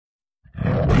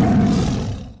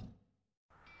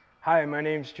Hi, my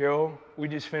name's Joe. We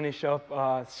just finished up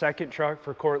a second truck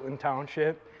for Courtland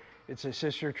Township. It's a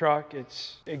sister truck.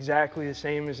 It's exactly the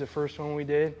same as the first one we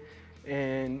did,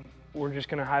 and we're just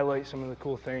gonna highlight some of the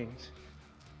cool things.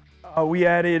 We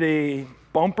added a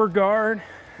bumper guard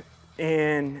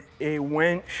and a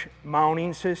winch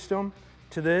mounting system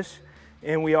to this,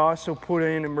 and we also put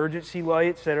in emergency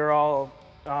lights that are all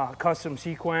custom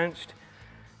sequenced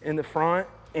in the front,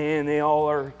 and they all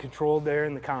are controlled there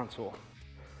in the console.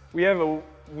 We have a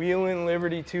Wheelin'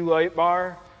 Liberty 2 light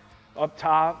bar up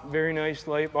top, very nice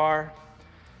light bar.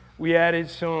 We added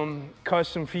some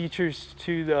custom features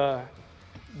to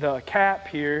the cap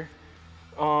here.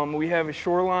 We have a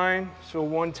shoreline, so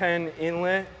 110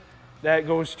 inlet that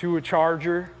goes to a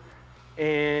charger,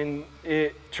 and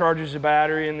it charges the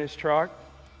battery in this truck.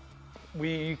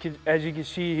 As you can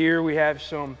see here, we have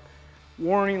some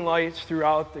warning lights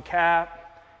throughout the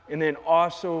cap, and then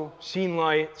also scene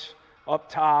lights up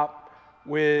top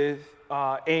with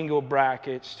angle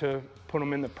brackets to put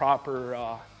them in the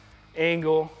proper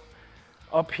angle.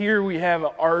 Up here we have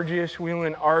an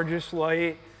Wheelin' Argus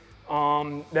light.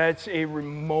 That's a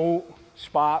remote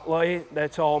spotlight.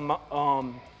 That's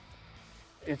all.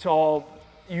 It's all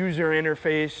user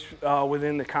interface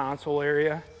within the console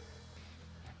area.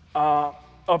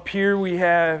 Up here we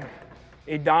have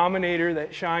a Dominator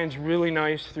that shines really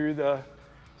nice through the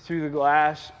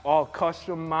glass, all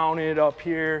custom mounted up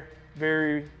here,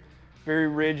 very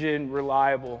rigid,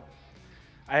 reliable.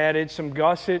 I added some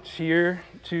gussets here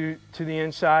to the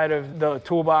inside of the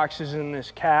toolboxes in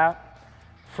this cap.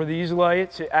 For these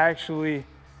lights, it actually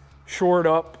shored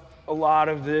up a lot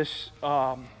of this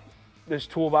this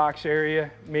toolbox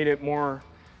area, made it more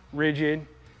rigid.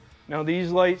 Now these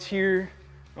lights here,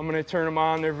 I'm gonna turn them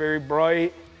on. They're very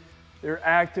bright. They're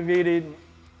activated.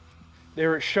 They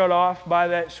were shut off by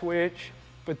that switch,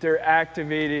 but they're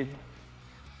activated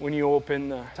when you open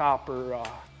the top or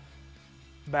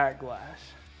back glass.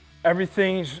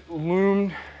 Everything's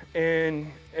loomed,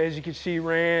 and as you can see,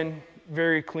 ran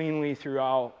very cleanly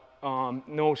throughout,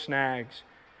 no snags.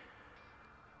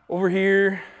 Over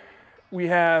here, we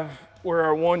have where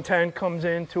our 110 comes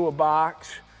into a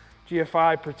box,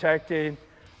 GFI protected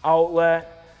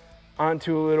outlet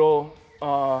onto a little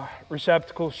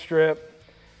receptacle strip.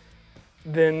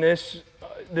 Then this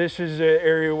is the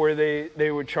area where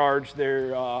they would charge their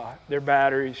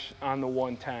batteries on the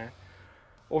 110.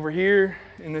 Over here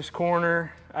in this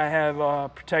corner, I have a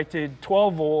protected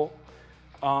 12 volt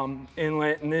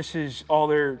inlet, and this is all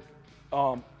their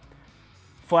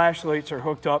flashlights are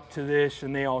hooked up to this,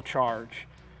 and they all charge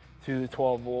through the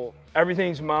 12 volt.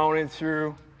 Everything's mounted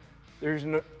through.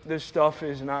 This stuff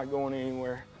is not going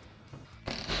anywhere.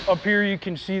 Up here you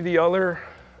can see the other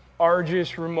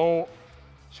Argus remote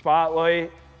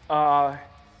spotlight.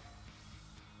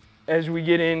 As we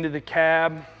get into the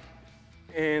cab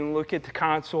and look at the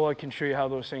console, I can show you how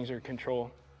those things are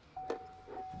controlled.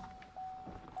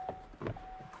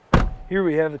 Here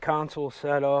we have the console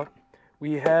set up.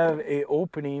 We have an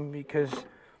opening because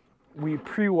we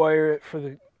pre-wire it for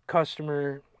the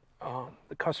customer's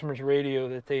radio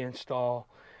that they install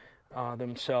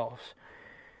themselves.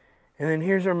 And then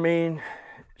here's our main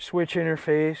switch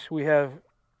interface. We have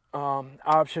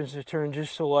options to turn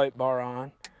just the light bar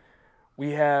on.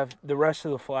 We have the rest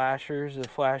of the flashers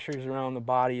around the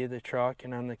body of the truck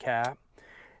and on the cap.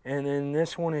 And then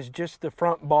this one is just the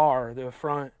front bar, the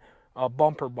front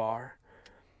bumper bar.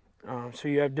 So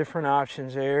you have different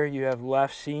options there. You have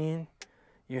left scene,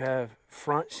 you have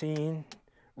front scene,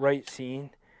 right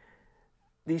scene.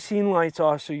 These scene lights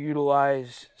also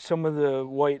utilize some of the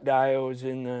white diodes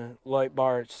in the light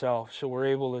bar itself, so we're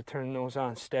able to turn those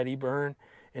on steady burn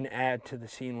and add to the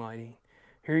scene lighting.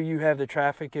 Here you have the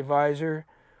traffic advisor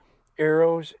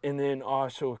arrows, and then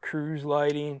also cruise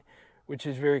lighting, which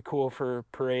is very cool for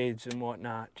parades and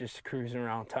whatnot, just cruising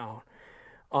around town.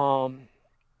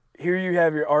 Here you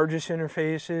have your Argus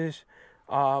interfaces.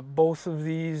 Both of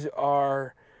these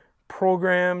are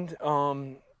programmed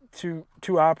to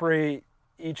operate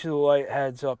each of the light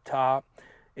heads up top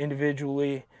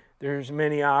individually. There's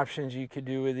many options you could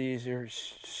do with these. They're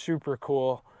super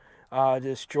cool.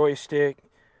 This joystick,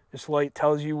 this light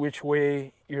tells you which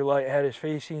way your light head is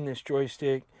facing. This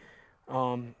joystick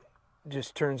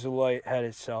just turns the light head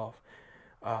itself.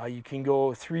 You can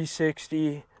go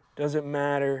 360, doesn't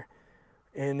matter.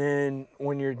 And then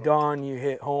when you're done, you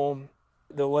hit home.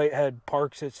 The light head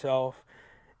parks itself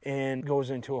and goes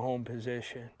into a home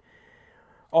position.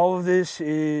 All of this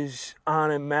is on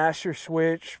a master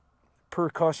switch per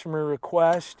customer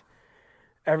request.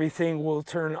 Everything will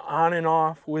turn on and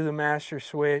off with a master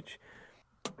switch.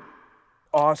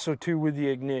 also too with the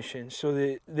ignition,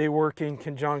 so they work in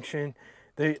conjunction.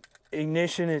 The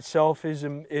ignition itself is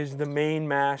the main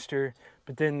master,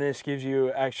 but then this gives you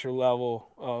an extra level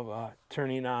of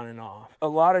turning on and off. A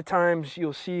lot of times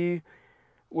you'll see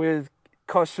with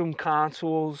custom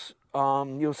consoles,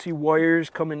 you'll see wires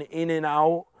coming in and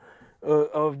out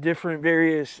of different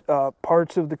various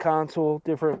parts of the console,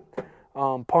 different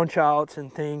punch outs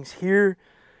and things. Here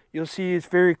you'll see it's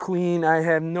very clean. I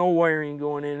have no wiring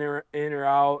going in or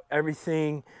out.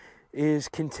 Everything is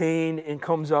contained and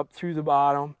comes up through the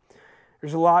bottom.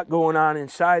 There's a lot going on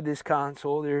inside this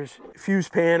console. There's a fuse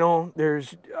panel,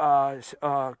 there's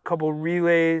a couple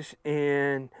relays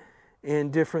and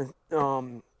different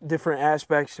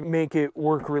aspects to make it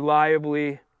work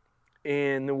reliably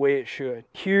and the way it should.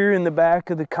 Here in the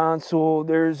back of the console,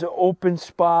 there's an open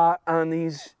spot on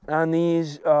these.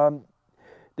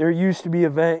 There used to be a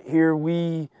vent here.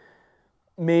 We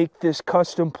make this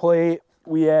custom plate.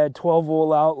 We add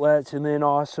 12-volt outlets and then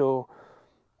also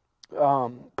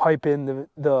pipe in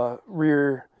the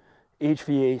rear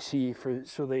HVAC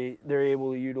so they're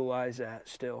able to utilize that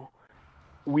still.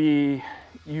 We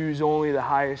use only the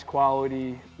highest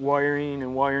quality wiring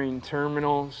and wiring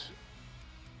terminals.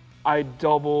 I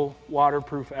double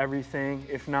waterproof everything,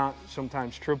 if not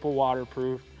sometimes triple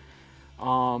waterproof.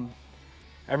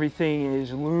 Everything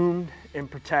is loomed and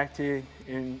protected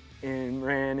and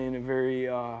ran in a very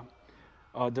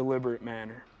deliberate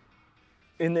manner.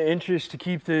 In the interest to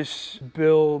keep this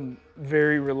build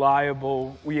very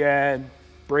reliable, we add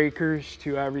breakers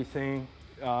to everything,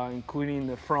 including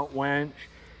the front winch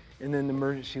and then the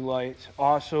emergency lights.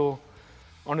 Also,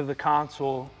 under the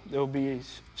console, there'll be a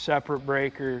separate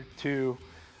breaker too,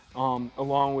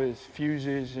 along with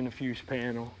fuses and a fuse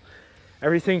panel.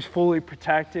 Everything's fully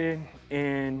protected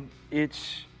and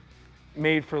it's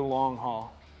made for the long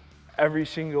haul. Every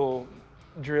single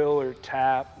drill or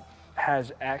tap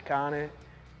has EC on it,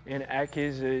 and EC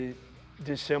is a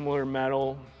dissimilar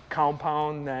metal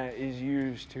compound that is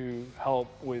used to help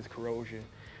with corrosion.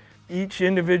 Each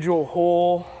individual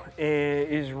hole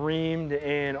is reamed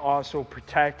and also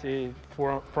protected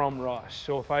from rust.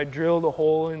 So if I drilled a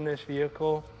hole in this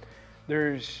vehicle,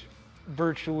 there's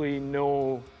virtually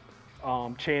no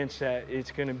chance that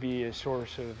it's going to be a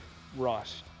source of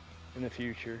rust in the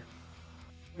future.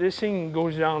 This thing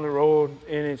goes down the road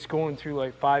and it's going through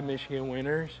like 5 Michigan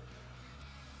winters.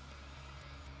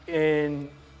 And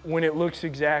when it looks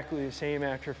exactly the same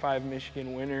after 5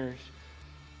 Michigan winters,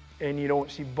 and you don't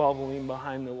see bubbling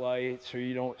behind the lights or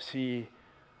you don't see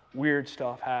weird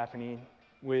stuff happening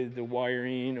with the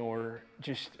wiring or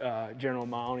just general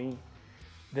mounting,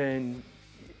 then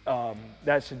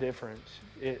that's the difference.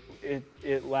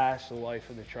 It lasts the life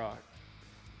of the truck.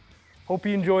 Hope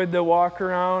you enjoyed the walk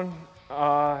around.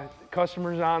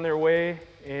 Customers on their way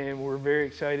and we're very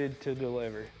excited to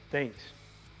deliver. Thanks.